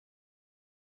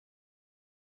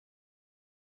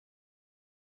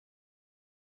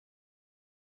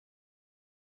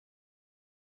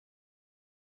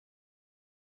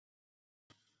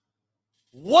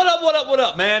What up, what up, what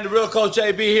up, man? The real Coach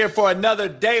AB here for another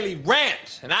daily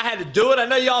rant. And I had to do it. I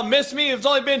know y'all missed me. It's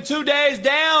only been 2 days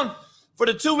down for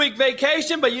the 2-week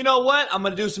vacation. But you know what? I'm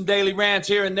going to do some daily rants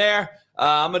here and there.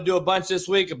 I'm going to do a bunch this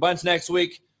week, a bunch next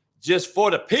week, just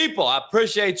for the people. I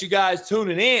appreciate you guys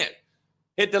tuning in.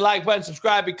 Hit the like button,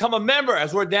 subscribe, become a member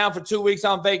as we're down for 2 weeks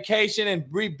on vacation and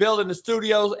rebuilding the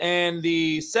studios and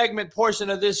the segment portion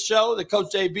of this show, the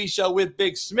Coach AB show with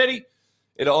Big Smitty.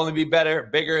 It'll only be better,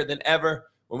 bigger than ever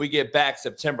when we get back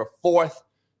September 4th.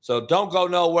 So don't go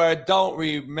nowhere. Don't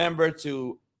remember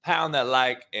to pound that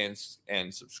like and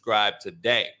subscribe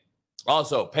today.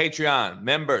 Also, Patreon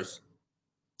members,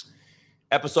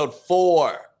 episode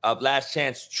 4 of Last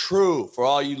Chance True for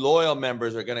all you loyal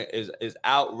members is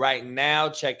out right now.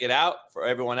 Check it out. For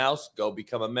everyone else, go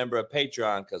become a member of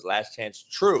Patreon because Last Chance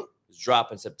True is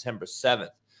dropping September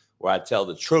 7th, where I tell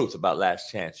the truth about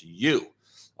Last Chance U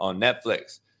on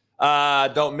Netflix.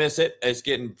 Don't miss it. It's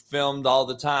getting filmed all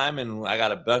the time, and I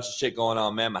got a bunch of shit going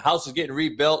on, man. My house is getting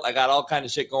rebuilt. I got all kind of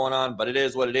shit going on, but it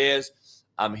is what it is.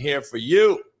 I'm here for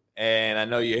you, and I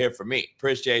know you're here for me.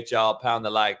 Appreciate y'all. Pound the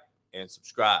like and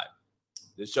subscribe.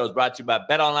 This show is brought to you by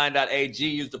betonline.ag.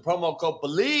 Use the promo code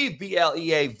BELIEVE,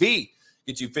 B-L-E-A-V.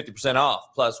 Get you 50%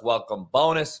 off, plus welcome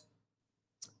bonus.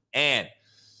 And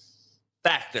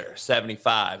Factor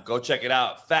 75. Go check it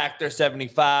out. Factor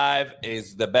 75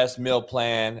 is the best meal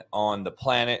plan on the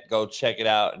planet. Go check it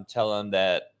out and tell them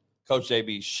that Coach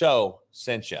JB's show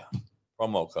sent you.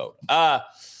 Promo code.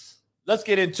 Let's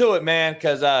get into it, man,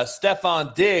 because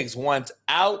Stefon Diggs wants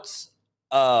out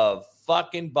of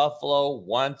fucking Buffalo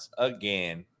once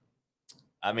again.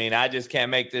 I mean, I just can't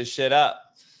make this shit up.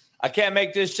 I can't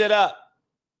make this shit up.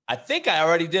 I think I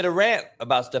already did a rant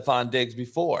about Stefon Diggs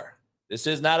before. This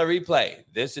is not a replay.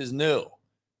 This is new.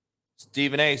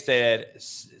 Stephen A. said,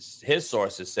 his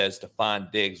sources said Stefon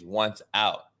Diggs wants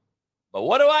out. But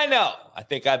what do I know? I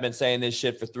think I've been saying this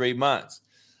shit for 3 months.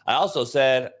 I also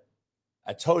said,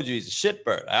 I told you he's a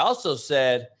shitbird. I also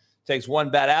said, it takes one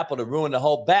bad apple to ruin the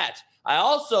whole batch. I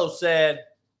also said,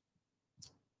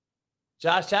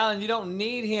 Josh Allen, you don't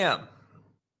need him.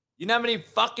 You know how many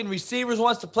fucking receivers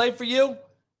wants to play for you?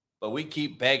 But we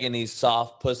keep begging these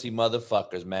soft pussy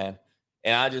motherfuckers, man.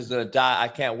 And I'm just going to die. I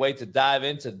can't wait to dive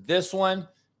into this one.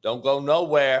 Don't go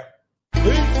nowhere.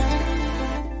 Peace.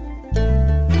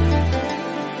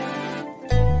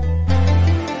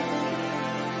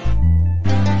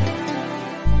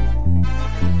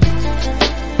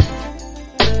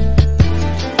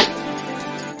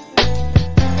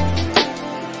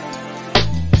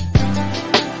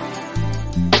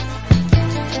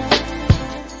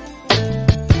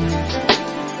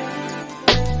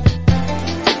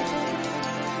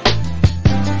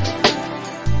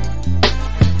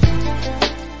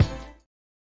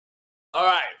 All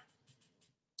right.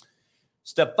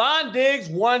 Stefon Diggs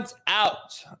wants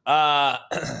out.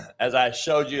 As I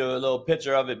showed you a little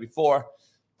picture of it before,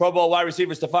 Pro Bowl wide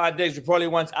receiver Stefon Diggs reportedly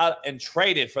wants out and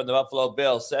traded from the Buffalo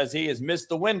Bills. Says he has missed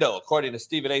the window, according to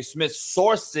Stephen A. Smith's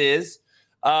sources.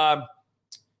 First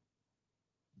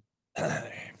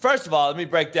of all, let me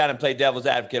break down and play devil's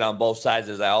advocate on both sides,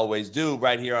 as I always do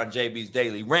right here on JB's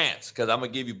Daily Rants, because I'm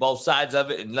going to give you both sides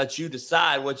of it and let you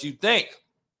decide what you think.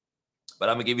 But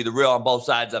I'm going to give you the real on both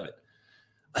sides of it.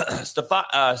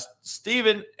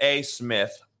 Stephen A.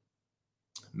 Smith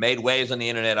made waves on the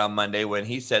internet on Monday when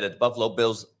he said that the Buffalo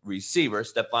Bills receiver,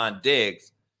 Stefon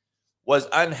Diggs, was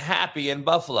unhappy in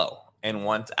Buffalo and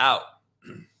wants out.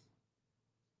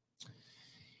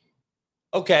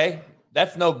 Okay,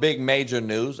 that's no big major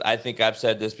news. I think I've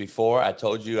said this before. I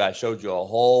showed you a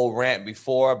whole rant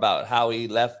before about how he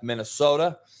left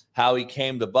Minnesota, how he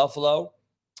came to Buffalo.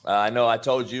 I know I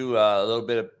told you a little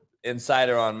bit of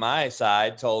insider on my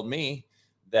side told me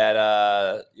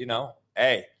that,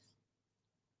 hey,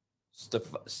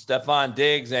 Stefon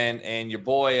Diggs and your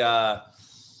boy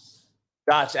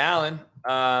Josh Allen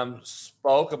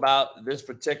spoke about this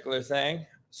particular thing.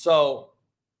 So,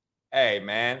 hey,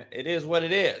 man, it is what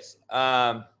it is.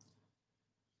 All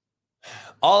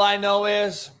I know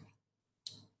is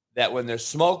that when there's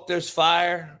smoke, there's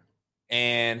fire.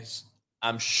 And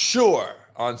I'm sure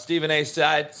on Stephen A.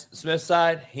 Smith's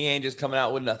side, he ain't just coming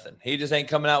out with nothing. He just ain't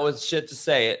coming out with shit to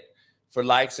say it for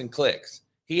likes and clicks.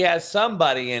 He has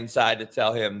somebody inside to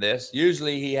tell him this.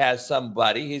 Usually he has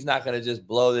somebody. He's not going to just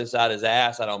blow this out his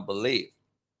ass, I don't believe.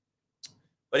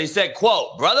 But he said,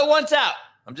 quote, brother wants out.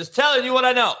 I'm just telling you what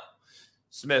I know.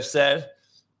 Smith said,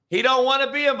 he don't want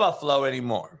to be in Buffalo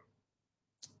anymore.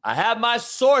 I have my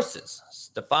sources.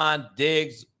 Stefon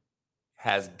Diggs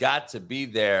has got to be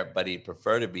there, but he'd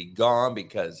prefer to be gone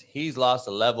because he's lost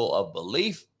a level of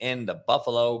belief in the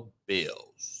Buffalo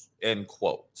Bills. end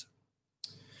quote.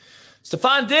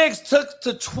 Stefon Diggs took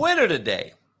to Twitter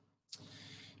today.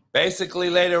 Basically,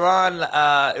 later on,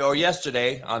 or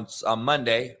yesterday, on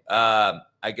Monday,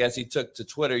 I guess he took to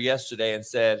Twitter yesterday and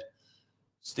said,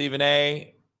 Stephen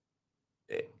A.,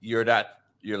 you're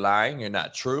lying. You're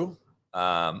not true.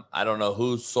 I don't know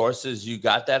whose sources you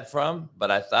got that from,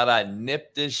 but I thought I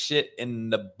nipped this shit in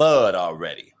the bud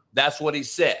already. That's what he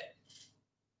said.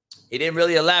 He didn't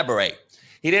really elaborate.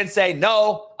 He didn't say,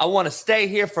 no, I want to stay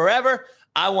here forever.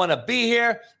 I want to be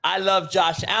here. I love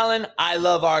Josh Allen. I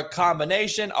love our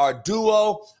combination, our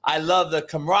duo. I love the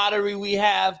camaraderie we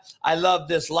have. I love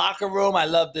this locker room. I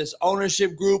love this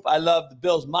ownership group. I love the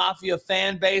Bills Mafia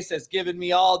fan base that's given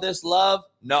me all this love.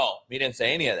 No, he didn't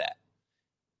say any of that.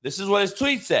 This is what his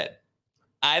tweet said.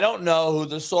 I don't know who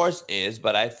the source is,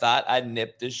 but I thought I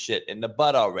nipped this shit in the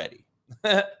bud already.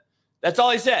 That's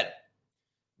all he said.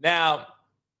 Now,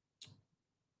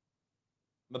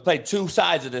 I'm going to play two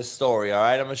sides of this story, all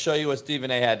right? I'm going to show you what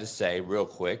Stephen A. had to say real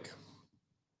quick.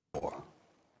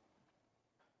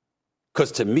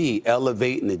 Because to me,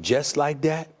 elevating it just like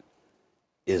that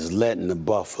is letting the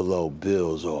Buffalo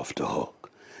Bills off the hook.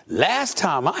 Last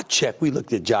time I checked, we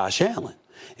looked at Josh Allen,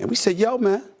 and we said, yo,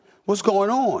 man, what's going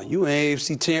on? You in an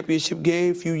AFC Championship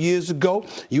game a few years ago.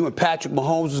 You and Patrick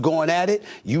Mahomes was going at it.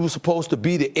 You were supposed to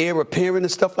be the heir apparent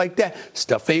and stuff like that.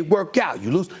 Stuff ain't work out.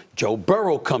 You lose. Joe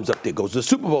Burrow comes up there, goes to the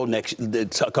Super Bowl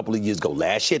a couple of years ago,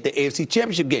 last year at the AFC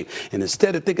Championship game. And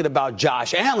instead of thinking about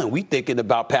Josh Allen, we thinking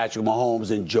about Patrick Mahomes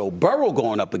and Joe Burrow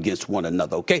going up against one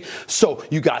another, okay? So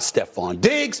you got Stefon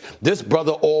Diggs, this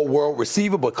brother all-world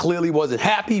receiver, but clearly wasn't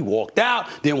happy, walked out,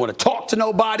 didn't want to talk to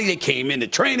nobody. They came into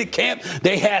training camp.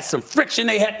 They had some friction.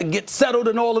 They had to get settled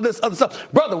and all of this other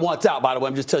stuff. Brother wants out, by the way.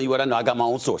 I'm just telling you what I know. I got my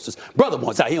own sources. Brother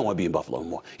wants out. He don't want to be in Buffalo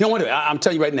anymore. He don't want to. I'm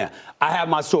telling you right now. I have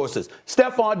my sources.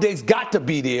 Stefon Diggs got to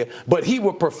be there, but he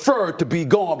would prefer to be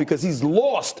gone because he's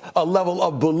lost a level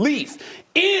of belief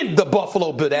in the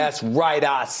Buffalo Bills. That's right.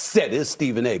 I said it. It's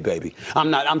Stephen A., baby.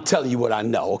 I'm telling you what I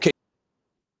know, okay?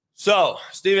 So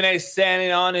Stephen A.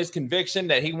 standing on his conviction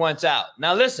that he wants out.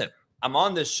 Now, listen. I'm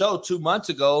on this show 3 months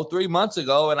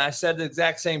ago, and I said the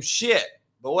exact same shit.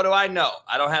 But what do I know?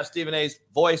 I don't have Stephen A.'s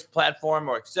voice, platform,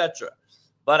 or etc.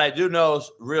 But I do know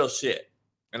real shit.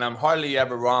 And I'm hardly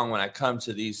ever wrong when I come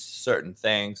to these certain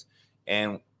things.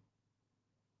 And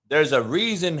there's a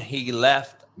reason he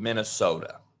left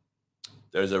Minnesota.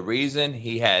 There's a reason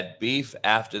he had beef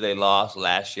after they lost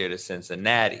last year to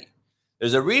Cincinnati.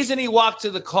 There's a reason he walked to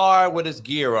the car with his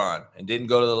gear on and didn't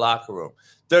go to the locker room.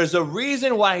 There's a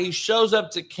reason why he shows up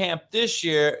to camp this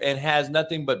year and has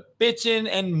nothing but bitching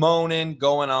and moaning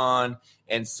going on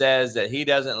and says that he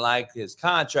doesn't like his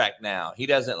contract now. He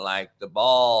doesn't like the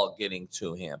ball getting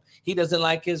to him. He doesn't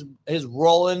like his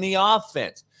role in the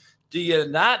offense. Do you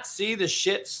not see the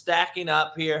shit stacking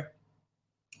up here?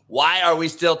 Why are we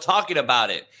still talking about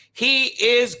it? He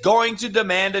is going to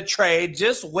demand a trade.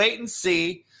 Just wait and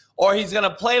see. Or he's going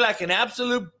to play like an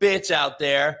absolute bitch out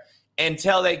there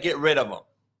until they get rid of him.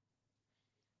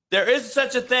 There is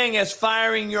such a thing as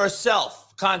firing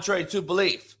yourself, contrary to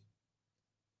belief.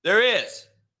 There is.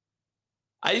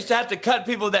 I used to have to cut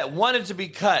people that wanted to be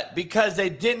cut because they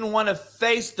didn't want to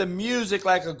face the music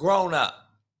like a grown-up.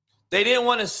 They didn't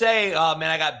want to say, oh, man,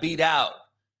 I got beat out.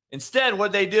 Instead,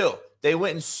 what'd they do? They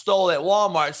went and stole at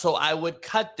Walmart, so I would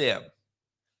cut them.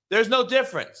 There's no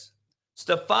difference.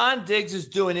 Stefon Diggs is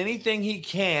doing anything he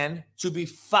can to be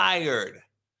fired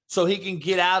so he can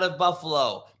get out of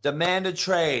Buffalo, demand a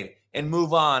trade, and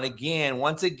move on again.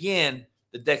 Once again,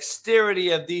 the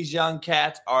dexterity of these young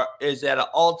cats is at an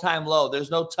all-time low.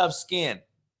 There's no tough skin.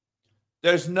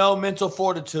 There's no mental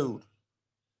fortitude.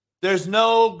 There's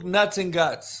no nuts and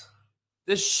guts.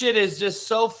 This shit is just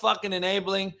so fucking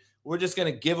enabling. We're just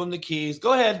gonna give them the keys.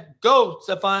 Go ahead, go,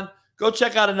 Stefon. Go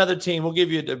check out another team. We'll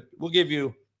give you the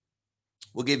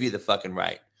fucking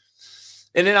right.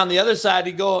 And then on the other side,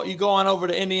 you go on over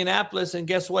to Indianapolis, and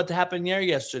guess what happened there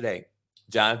yesterday?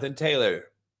 Jonathan Taylor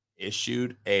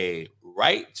issued a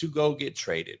right to go get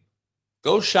traded.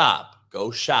 Go shop.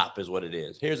 Go shop is what it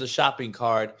is. Here's a shopping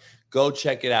card. Go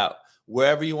check it out.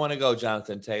 Wherever you want to go,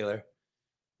 Jonathan Taylor.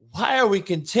 Why are we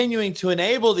continuing to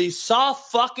enable these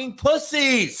soft fucking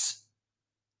pussies?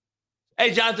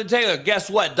 Hey, Jonathan Taylor, guess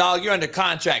what, dog? You're under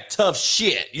contract. Tough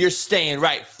shit. You're staying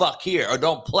right fuck here or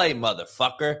don't play,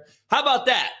 motherfucker. How about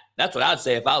that? That's what I'd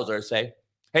say if I was there to say.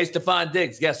 Hey, Stefon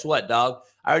Diggs, guess what, dog?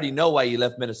 I already know why you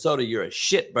left Minnesota. You're a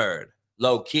shitbird,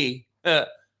 low key. And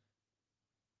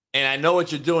I know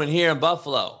what you're doing here in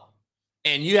Buffalo.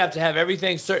 And you have to have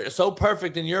everything so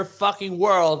perfect in your fucking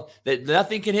world that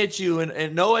nothing can hit you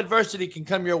and no adversity can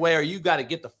come your way, or you got to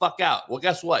get the fuck out. Well,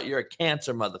 guess what? You're a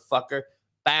cancer, motherfucker.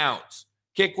 Bounce.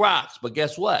 Kick rocks. But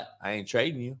guess what? I ain't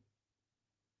trading you.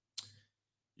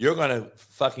 You're going to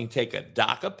fucking take a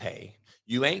dock of pay.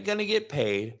 You ain't going to get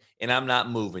paid, and I'm not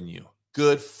moving you.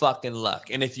 Good fucking luck.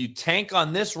 And if you tank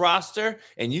on this roster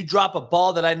and you drop a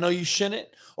ball that I know you shouldn't,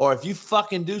 or if you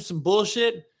fucking do some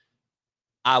bullshit,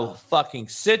 I will fucking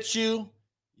sit you.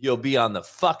 You'll be on the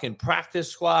fucking practice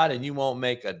squad and you won't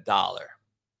make $1. How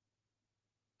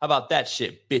about that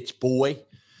shit, bitch boy?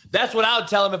 That's what I would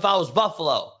tell him if I was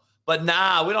Buffalo. But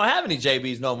nah, we don't have any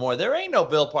JBs no more. There ain't no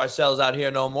Bill Parcells out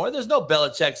here no more. There's no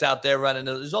Belichick's out there running.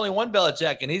 There's only one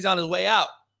Belichick, and he's on his way out.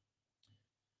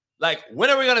 Like, when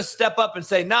are we going to step up and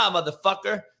say, nah,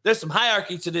 motherfucker, there's some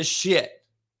hierarchy to this shit.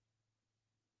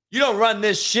 You don't run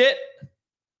this shit.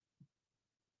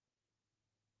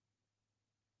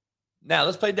 Now,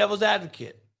 let's play devil's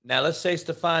advocate. Now, let's say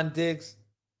Stefon Diggs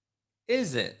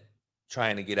isn't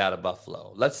trying to get out of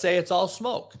Buffalo. Let's say it's all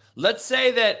smoke. Let's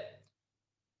say that,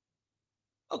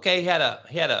 okay, he had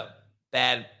a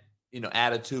bad,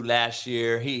 attitude last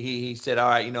year. He said, all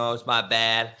right, it's my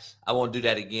bad. I won't do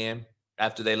that again.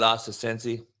 After they lost to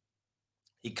Cincy,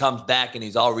 he comes back and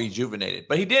he's all rejuvenated.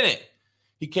 But he didn't.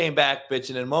 He came back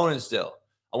bitching and moaning still.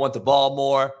 I want the ball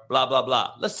more, blah, blah,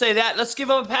 blah. Let's say that. Let's give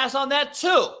him a pass on that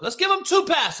too. Let's give him 2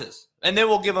 passes. And then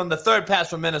we'll give him the 3rd pass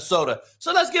from Minnesota.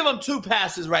 So let's give him 2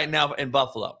 passes right now in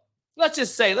Buffalo. Let's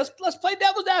just say, let's play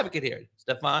devil's advocate here,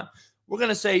 Stefon. We're going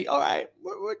to say, all right,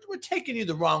 we're taking you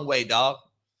the wrong way, dog.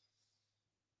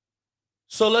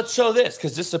 So let's show this,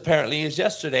 because this apparently is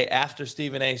yesterday after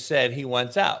Stephen A. said he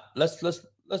wants out. Let's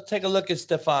take a look at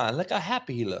Stefon. Look how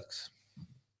happy he looks.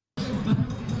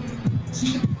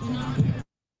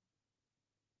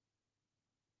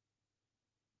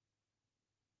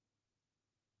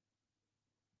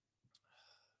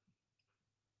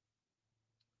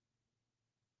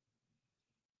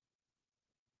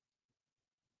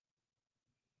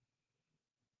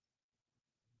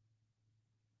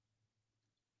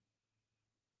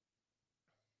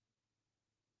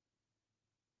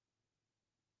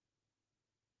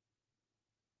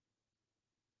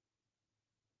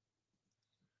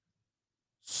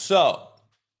 So,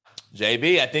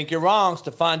 JB, I think you're wrong.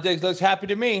 Stefon Diggs looks happy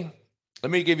to me. Let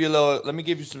me give you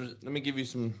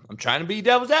some. I'm trying to be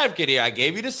devil's advocate here. I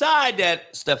gave you the side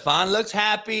that Stefon looks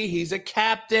happy. He's a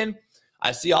captain.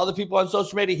 I see all the people on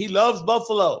social media. He loves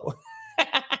Buffalo.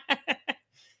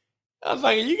 I'm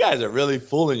like, you guys are really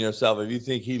fooling yourself if you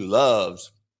think he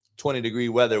loves 20-degree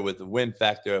weather with a wind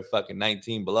factor of fucking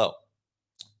 19 below.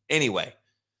 Anyway,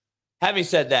 having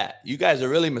said that, you guys are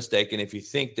really mistaken if you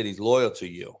think that he's loyal to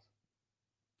you.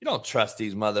 You don't trust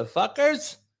these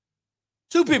motherfuckers.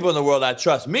 2 people in the world I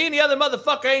trust. Me and the other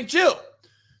motherfucker ain't you.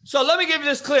 So let me give you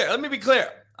this clear. Let me be clear.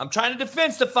 I'm trying to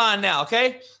defend Stefon now,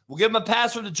 okay? We'll give him a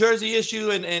pass from the jersey issue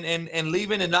and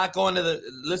leaving and not going to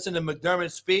listen to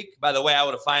McDermott speak. By the way, I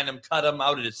would have fined him, cut him. I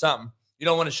would have did something. You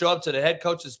don't want to show up to the head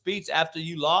coach's speech after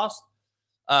you lost?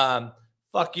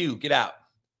 Fuck you. Get out.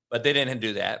 But they didn't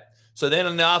do that. So then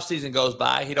when the offseason goes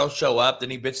by, he don't show up.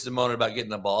 Then he bitches and moans about getting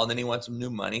the ball. And then he wants some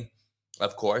new money.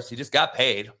 Of course, he just got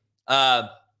paid.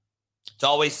 It's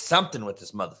always something with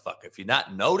this motherfucker. If you're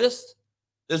not noticed,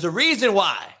 there's a reason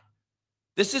why.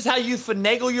 This is how you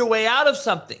finagle your way out of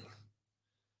something.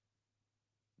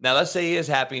 Now, let's say he is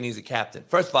happy and he's a captain.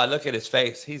 First of all, look at his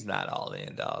face. He's not all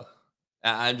in, dog.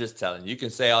 I'm just telling you. You can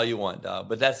say all you want, dog.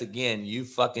 But that's, again, you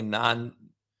fucking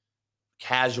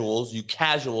non-casuals, you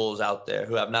casuals out there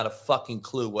who have not a fucking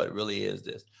clue what really is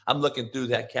this. I'm looking through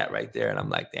that cat right there, and I'm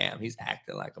like, damn, he's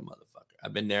acting like a motherfucker.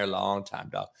 I've been there a long time,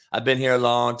 dog. I've been here a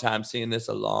long time, seeing this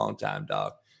a long time,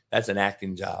 dog. That's an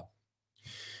acting job.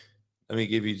 Let me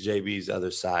give you JB's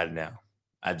other side now.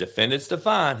 I defended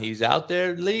Stefon. He's out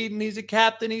there leading. He's a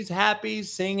captain. He's happy.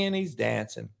 He's singing. He's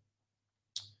dancing.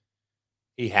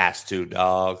 He has to,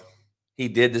 dog. He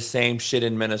did the same shit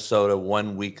in Minnesota.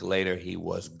 1 week later, he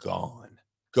was gone.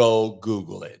 Go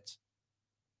Google it.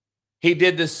 He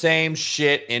did the same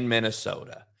shit in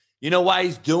Minnesota. You know why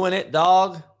he's doing it,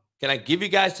 dog? Can I give you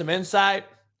guys some insight?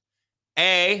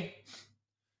 A,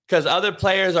 because other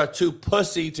players are too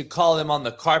pussy to call him on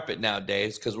the carpet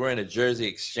nowadays because we're in a jersey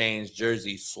exchange,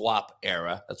 jersey swap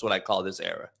era. That's what I call this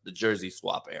era, the jersey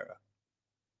swap era.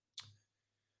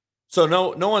 So no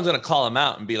one's going to call him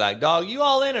out and be like, dog, you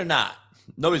all in or not?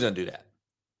 Nobody's going to do that.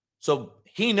 So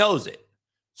he knows it.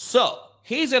 So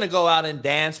he's going to go out and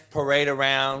dance, parade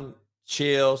around,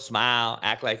 chill, smile,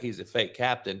 act like he's a fake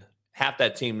captain. Half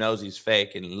that team knows he's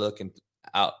fake and looking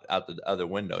out the other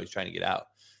window. He's trying to get out.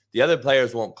 The other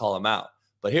players won't call him out.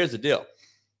 But here's the deal.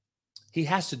 He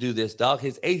has to do this, dog.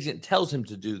 His agent tells him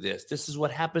to do this. This is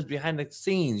what happens behind the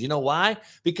scenes. You know why?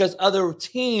 Because other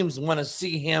teams want to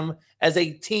see him as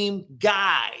a team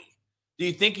guy. Do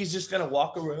you think he's just going to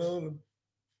walk around?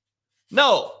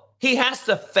 No, he has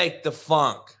to fake the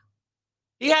funk.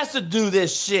 He has to do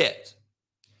this shit.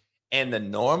 And the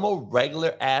normal,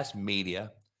 regular-ass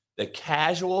media, the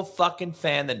casual fucking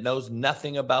fan that knows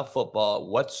nothing about football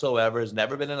whatsoever, has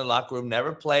never been in the locker room,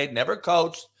 never played, never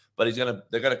coached, but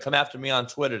they're gonna come after me on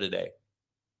Twitter today.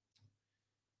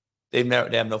 They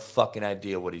have no fucking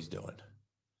idea what he's doing.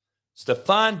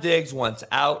 Stefon Diggs wants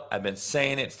out. I've been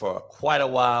saying it for quite a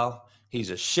while.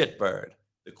 He's a shitbird.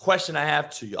 The question I have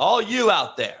to all you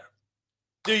out there,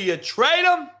 do you trade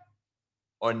him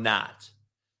or not?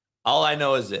 All I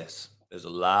know is this. There's a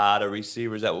lot of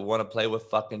receivers that would want to play with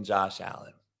fucking Josh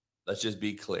Allen. Let's just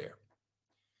be clear.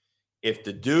 If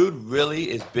the dude really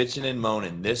is bitching and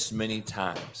moaning this many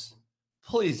times,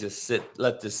 please just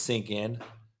let this sink in.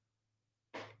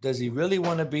 Does he really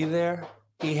want to be there?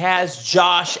 He has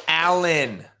Josh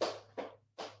Allen.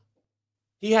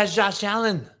 He has Josh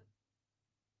Allen.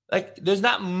 Like, there's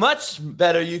not much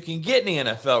better you can get in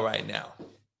the NFL right now,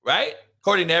 right?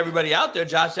 According to everybody out there,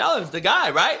 Josh Allen's the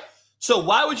guy, right? So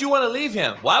why would you want to leave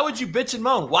him? Why would you bitch and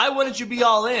moan? Why wouldn't you be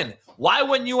all in? Why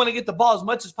wouldn't you want to get the ball as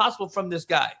much as possible from this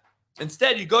guy?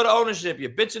 Instead, you go to ownership, you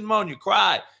bitch and moan, you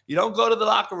cry. You don't go to the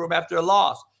locker room after a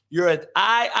loss. You're an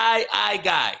I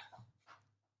guy.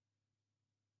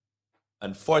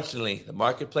 Unfortunately, the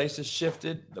marketplace has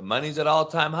shifted. The money's at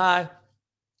all-time high.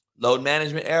 Load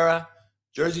management era,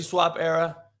 jersey swap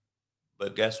era.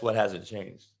 But guess what hasn't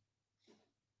changed?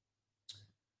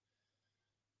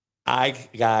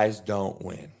 Guys don't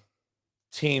win.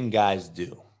 Team guys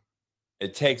do.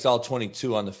 It takes all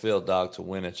 22 on the field, dog, to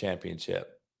win a championship.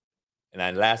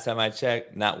 And last time I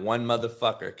checked, not one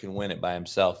motherfucker can win it by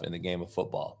himself in the game of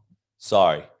football.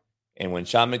 Sorry. And when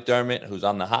Sean McDermott, who's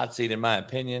on the hot seat in my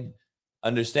opinion,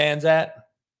 understands that,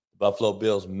 the Buffalo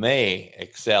Bills may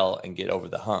excel and get over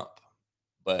the hump.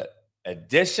 But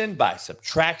addition by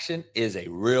subtraction is a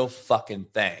real fucking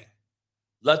thing.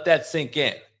 Let that sink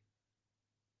in.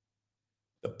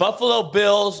 The Buffalo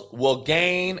Bills will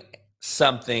gain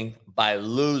something by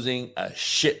losing a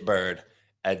shitbird.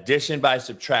 Addition by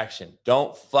subtraction.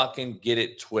 Don't fucking get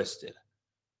it twisted.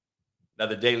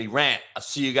 Another daily rant. I'll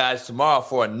see you guys tomorrow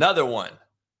for another one.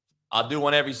 I'll do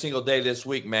one every single day this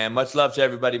week, man. Much love to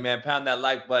everybody, man. Pound that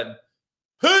like button.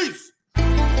 Peace!